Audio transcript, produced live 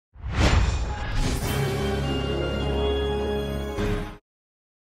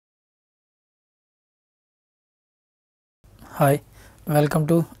Hi, welcome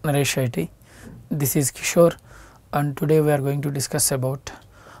to Naresh IT. This is Kishore and today we are going to discuss about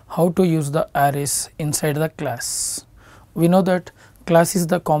how to use the arrays inside the class. We know that class is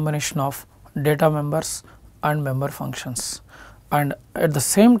the combination of data members and member functions, and at the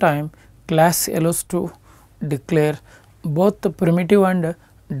same time class allows to declare both the primitive and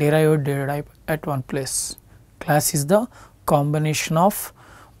derived data type at one place. Class is the combination of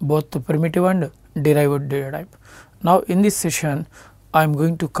both the primitive and derived data type. Now, in this session I am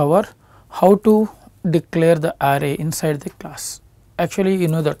going to cover how to declare the array inside the class. Actually, you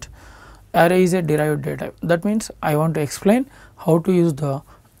know that array is a derived data type. That means I want to explain how to use the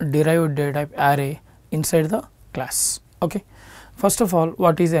derived data type array inside the class. Okay. First of all,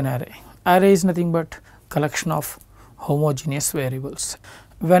 what is an array? Array is nothing but collection of homogeneous variables.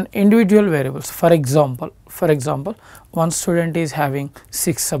 When individual variables, for example, one student is having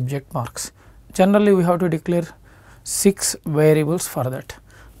 6 subject marks. Generally, we have to declare 6 variables for that.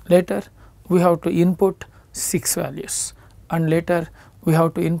 Later, we have to input 6 values, and later we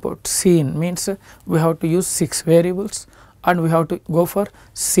have to input cin, means we have to use 6 variables, and we have to go for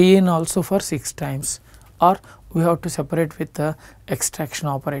cin also for 6 times, or we have to separate with the extraction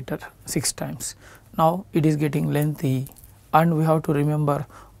operator 6 times. Now, it is getting lengthy and we have to remember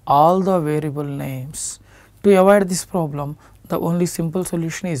all the variable names. To avoid this problem, the only simple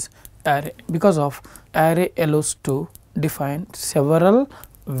solution is array, because of array allows to define several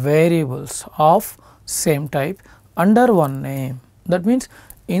variables of same type under one name. That means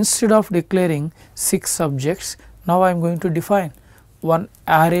instead of declaring 6 subjects, now I am going to define one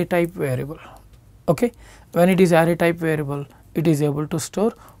array type variable. Okay. When it is array type variable, it is able to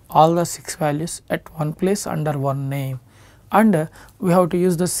store all the 6 values at one place under one name, and we have to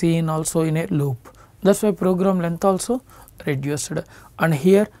use the cin also in a loop. That is why program length also reduced, and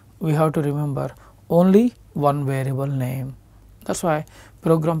here we have to remember only one variable name. That is why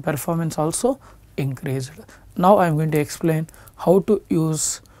program performance also increased. Now, I am going to explain how to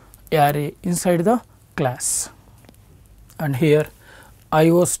use array inside the class, and here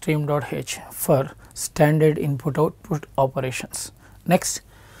iostream.h for standard input output operations. Next,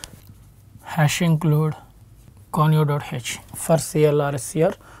 hash include conio.h for CLR,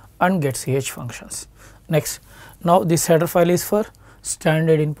 SCR and getCH functions. Next, now this header file is for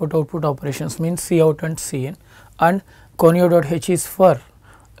standard input output operations, means cout and cin, and conio.h is for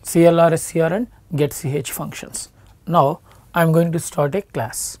CLR, SCR and getCH functions. Now, I am going to start a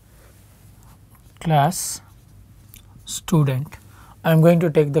class student. I am going to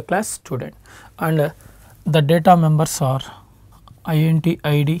take the class student, and the data members are int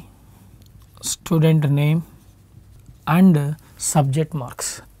id, student name and subject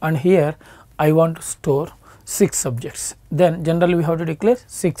marks, and here I want to store 6 subjects. Then generally we have to declare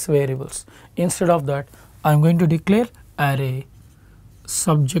 6 variables. Instead of that, I am going to declare array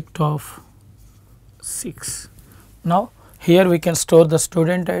subject of 6. Now, here we can store the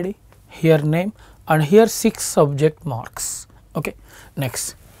student id, here name, and here 6 subject marks. Okay.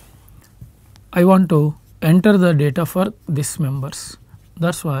 Next, I want to enter the data for these members.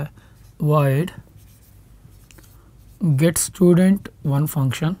 That is why void get student one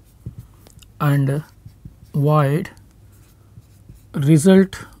function and void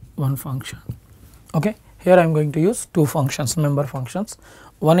result one function. Okay. Here I am going to use 2 functions, member functions.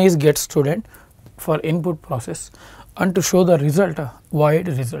 One is get student for input process, and to show the result, void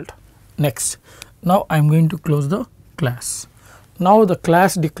result. Next, now I am going to close the class. Now, the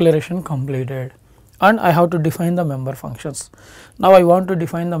class declaration completed, and I have to define the member functions. Now, I want to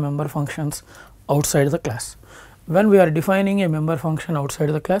define the member functions outside the class. When we are defining a member function outside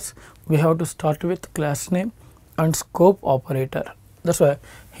the class, we have to start with class name and scope operator. That is why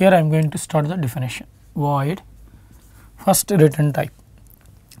here I am going to start the definition, void first return type.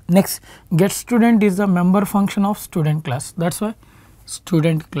 Next, get student is the member function of student class. That is why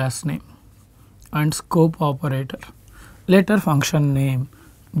student class name and scope operator. Later function name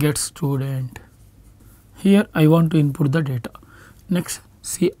get student. Here I want to input the data. Next,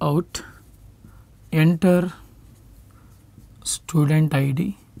 cout enter student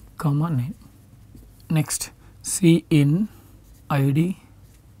id comma name. Next, cin id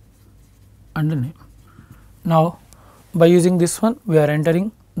and name. Now, by using this one, we are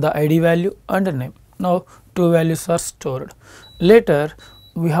entering the id value and the name. Now, 2 values are stored. Later,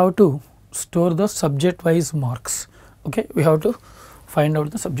 we have to store the subject wise marks. Okay, we have to find out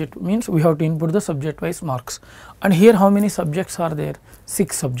the subject, means we have to input the subject wise marks, and here how many subjects are there?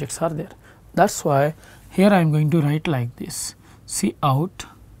 6 subjects are there. That is why here I am going to write like this, cout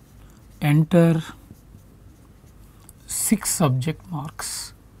enter 6 subject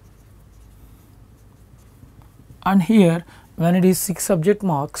marks, and here when it is 6 subject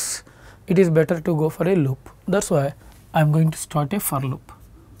marks, it is better to go for a loop. That is why I am going to start a for loop.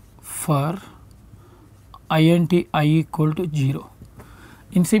 For int I equal to 0.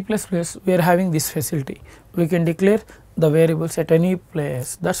 In C++, we are having this facility. We can declare the variables at any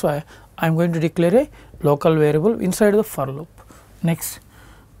place. That is why I am going to declare a local variable inside the for loop. Next,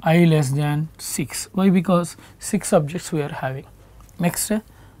 I less than 6. Why? Because 6 subjects we are having. Next,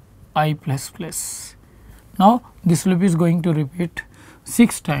 I plus plus. Now, this loop is going to repeat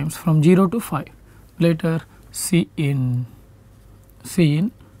 6 times from 0 to 5. Later, C in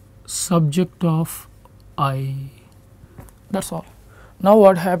subject of I. That is all. Now,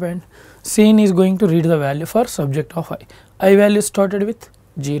 what happened? Cin is going to read the value for subject of I. I value started with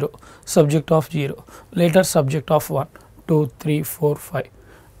 0, subject of 0, later subject of 1, 2, 3, 4, 5.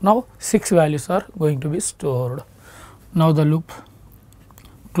 Now, 6 values are going to be stored. Now, the loop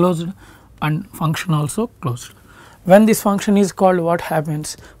closed and function also closed. When this function is called, what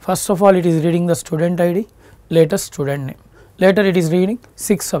happens? First of all, it is reading the student ID, later student name. Later, it is reading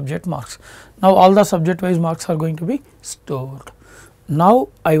 6 subject marks. Now, all the subject wise marks are going to be stored. Now,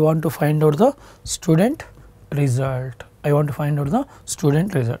 I want to find out the student result. That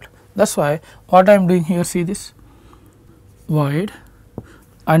is why what I am doing here, see this void,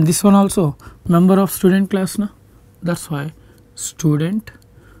 and this one also member of student class now. That is why student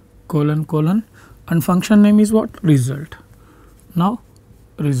colon colon and function name is what? Result. Now,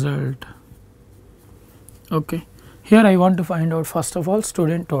 result. Okay. Here I want to find out first of all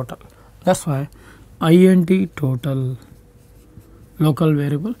student total. That is why int total local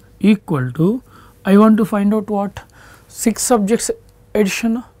variable equal to, I want to find out what? 6 subjects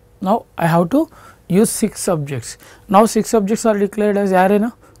addition. Now, I have to use 6 subjects. Now, 6 subjects are declared as array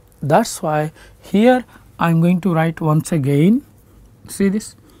now. That is why here I am going to write once again, see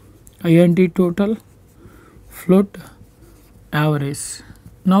this int total float average.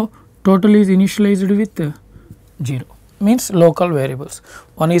 Now, total is initialized with 0, means local variables.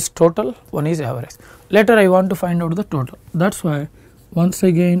 One is total, one is average. Later I want to find out the total. That is why once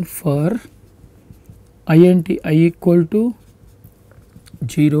again for int I equal to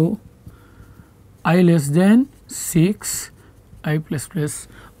 0, I less than 6, I plus plus,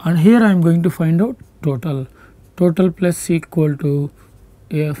 and here I am going to find out total. Total plus equal to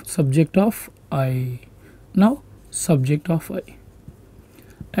subject of I. Now, subject of I.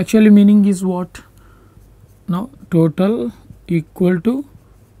 Actually meaning is what? Now, total equal to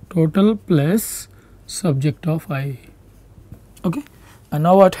total plus subject of I. Okay. And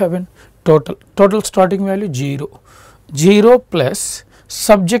now what happened? Total starting value 0. 0 plus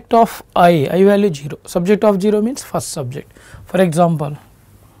subject of I value 0. Subject of 0 means first subject. For example,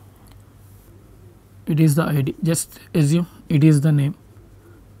 it is the ID. Just assume it is the name,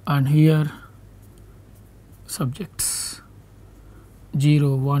 and here subjects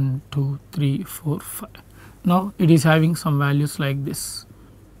 0, 1, 2, 3, 4, 5. Now, it is having some values like this.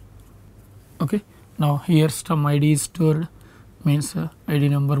 Okay. Now, here some ID is stored, means ID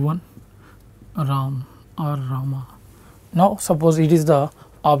number 1 Ram or Rama. Now, suppose it is the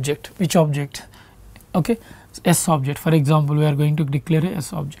object. Which object? Okay, S object. For example, we are going to declare a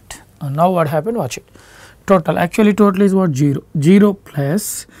S object. And now, what happened? Watch it. Total. Actually, total is what? 0. 0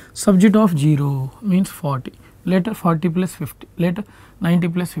 plus subject of 0 means 40. Later 40 plus 50. Later 90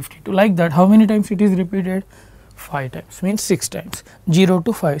 plus 52. Like that. How many times it is repeated? 5 times. Means 6 times. 0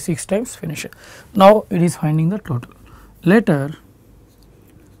 to 5. 6 times. Finish it. Now, it is finding the total. Later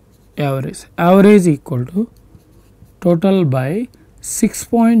average. Average equal to total by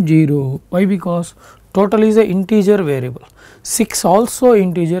 6.0. Why? Because total is a integer variable. 6 also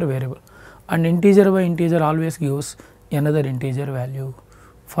integer variable, and integer by integer always gives another integer value.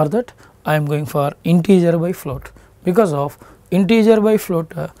 For that, I am going for integer by float, because of integer by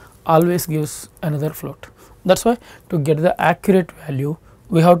float always gives another float. That is why to get the accurate value,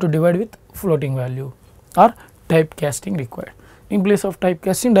 we have to divide with floating value or typecasting required. In place of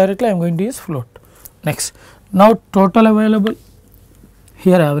typecasting, directly I am going to use float. Next, now total available,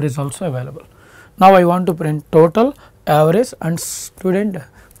 here average also available. Now, I want to print total, average and student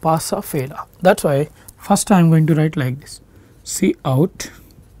pass or fail. That is why first I am going to write like this, C out,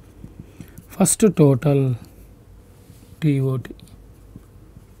 first total TOT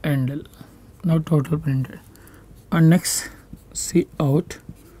and L. Now, total printed, and next C out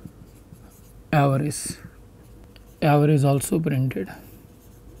average, average also printed.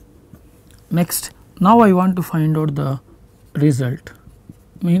 Next, now I want to find out the result,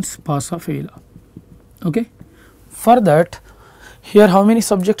 means pass or fail. Okay. For that, here how many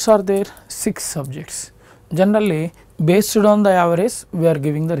subjects are there? 6 subjects. Generally, based on the average, we are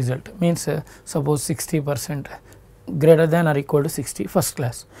giving the result, means suppose 60% greater than or equal to 60 first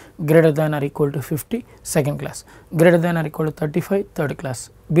class, greater than or equal to 50 second class, greater than or equal to 35 third class,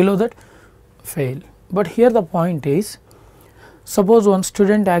 below that fail. But here the point is, suppose one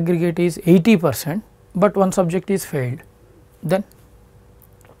student aggregate is 80%, but one subject is failed, then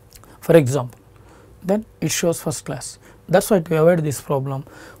for example, then it shows first class. That is why to avoid this problem,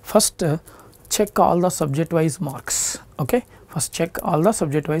 first check all the subject wise marks, okay. First check all the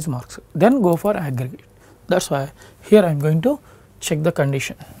subject wise marks, then go for aggregate. That is why here I am going to check the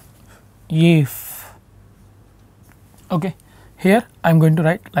condition. If, okay, here I am going to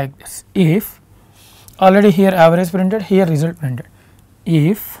write like this, if already here average printed, here result printed,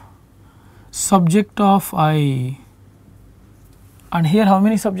 if subject of I, and here how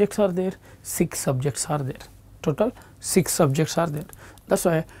many subjects are there? 6 subjects are there, total 6 subjects are there. That is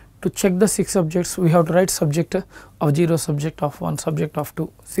why to check the 6 subjects, we have to write subject of 0, subject of 1, subject of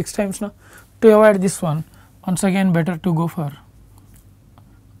 2, 6 times now. To avoid this one, once again better to go for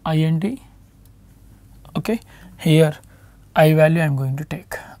int, okay. Here I value I am going to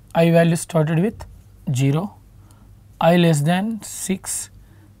take, I value started with 0, I less than 6,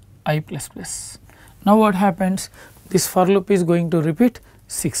 I plus plus. Now what happens, this for loop is going to repeat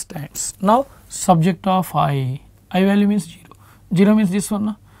 6 times. Now subject of I value means 0, 0 means this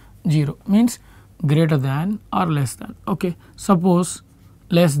one, 0 means greater than or less than, okay. Suppose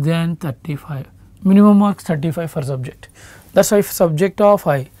less than 35, minimum marks 35 for subject. That is why if subject of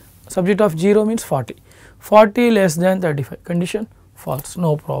I, subject of 0 means 40, 40 less than 35, condition false,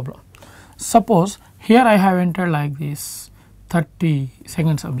 no problem. Suppose here I have entered like this 30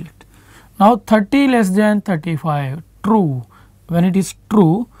 second subject. Now 30 less than 35 true, when it is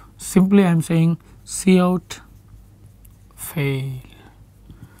true simply I am saying cout fail.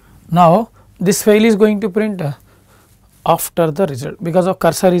 Now this fail is going to print after the result, because of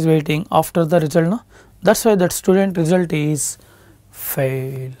cursor is waiting after the result, no? That is why that student result is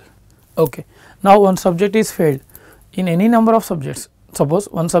fail, okay. Now one subject is failed in any number of subjects, suppose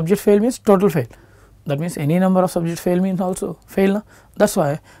one subject fail means total fail, that means any number of subjects fail means also fail, no? That is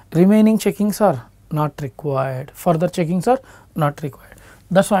why remaining checkings are not required, further checkings are not required.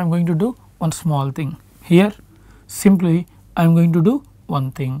 That is why I am going to do one small thing here, simply I am going to do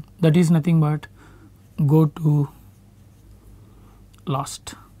one thing, that is nothing but go to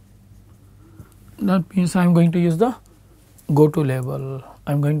last. That means I am going to use the go to label,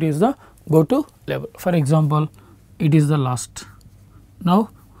 I am going to use the go to label. For example, it is the last. Now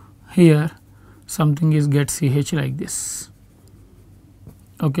here something is get ch like this,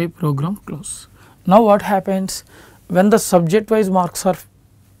 okay, program close. Now what happens, when the subject wise marks are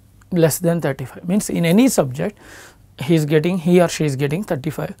less than 35, means in any subject he or she is getting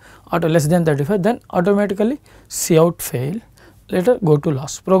 35 or less than 35, then automatically cout fail, later go to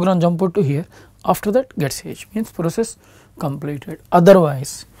last, program jump out to here, after that get ch, means process completed.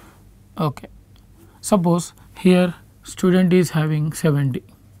 Otherwise, okay, suppose here student is having 70,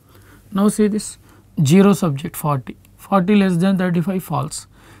 now see this 0 subject 40, 40 less than 35 false,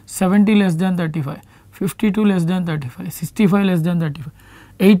 70 less than 35, 52 less than 35, 65 less than 35,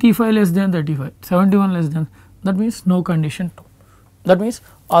 85 less than 35, 71 less than, that means no condition true, that means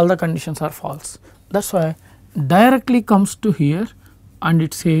all the conditions are false. That is why directly comes to here and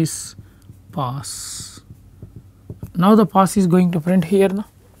it says pass. Now the pass is going to print here, no?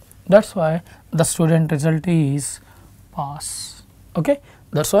 That is why the student result is pass, okay.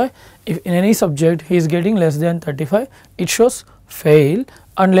 That is why if in any subject he is getting less than 35, it shows fail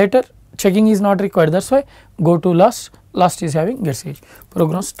and later checking is not required. That is why go to last, last is having get ch,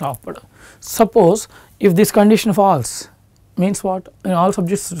 program stopped. Suppose if this condition false, means what, in all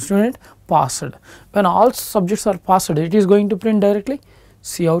subjects student passed, when all subjects are passed it is going to print directly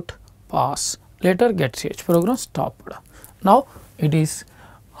cout pass, later get ch, program stopped. Now it is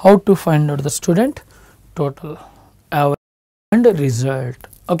how to find out the student total, average and result,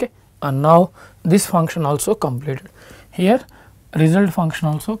 okay. And now this function also completed, here result function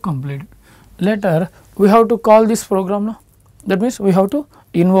also completed. Later we have to call this program now, that means we have to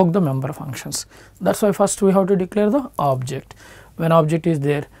invoke the member functions. That is why first we have to declare the object, when object is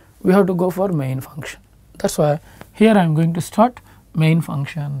there we have to go for main function. That is why here I am going to start main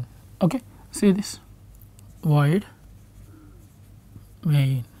function, okay. See this void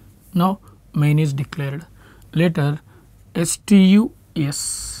main, now main is declared, later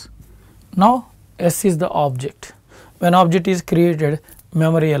stus, now s is the object, when object is created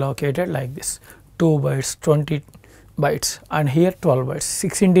memory allocated like this 2 bytes 20 bytes and here 12 bytes,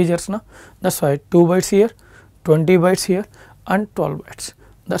 6 integers, now that is why 2 bytes here, 20 bytes here and 12 bytes,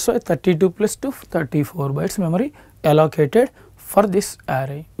 that is why 32 plus 2 34 bytes memory allocated for this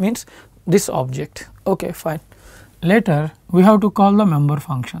array, means this object, okay, fine. Later we have to call the member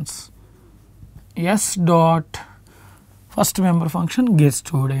functions. S dot first member function get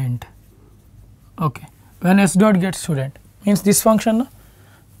student. Okay. When S dot get student means this function,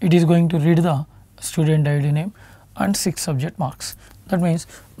 it is going to read the student ID name and 6 subject marks. That means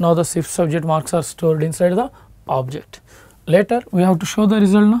now the 6 subject marks are stored inside the object. Later we have to show the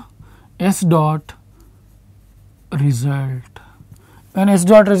result now. S dot result. When S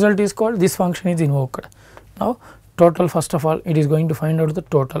dot result is called, this function is invoked. Now total, first of all it is going to find out the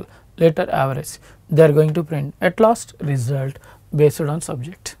total, later average. They are going to print at last result based on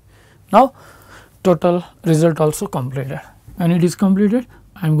subject. Now total result also completed. When it is completed,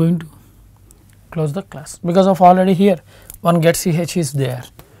 I am going to close the class, because of already here one get ch is there.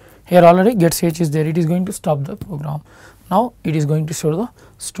 Here already get ch is there. It is going to stop the program. Now it is going to show the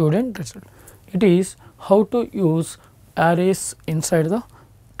student result. It is how to use arrays inside the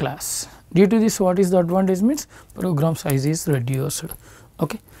class. Due to this, what is the advantage means program size is reduced.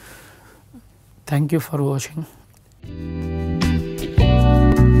 Okay. Thank you for watching.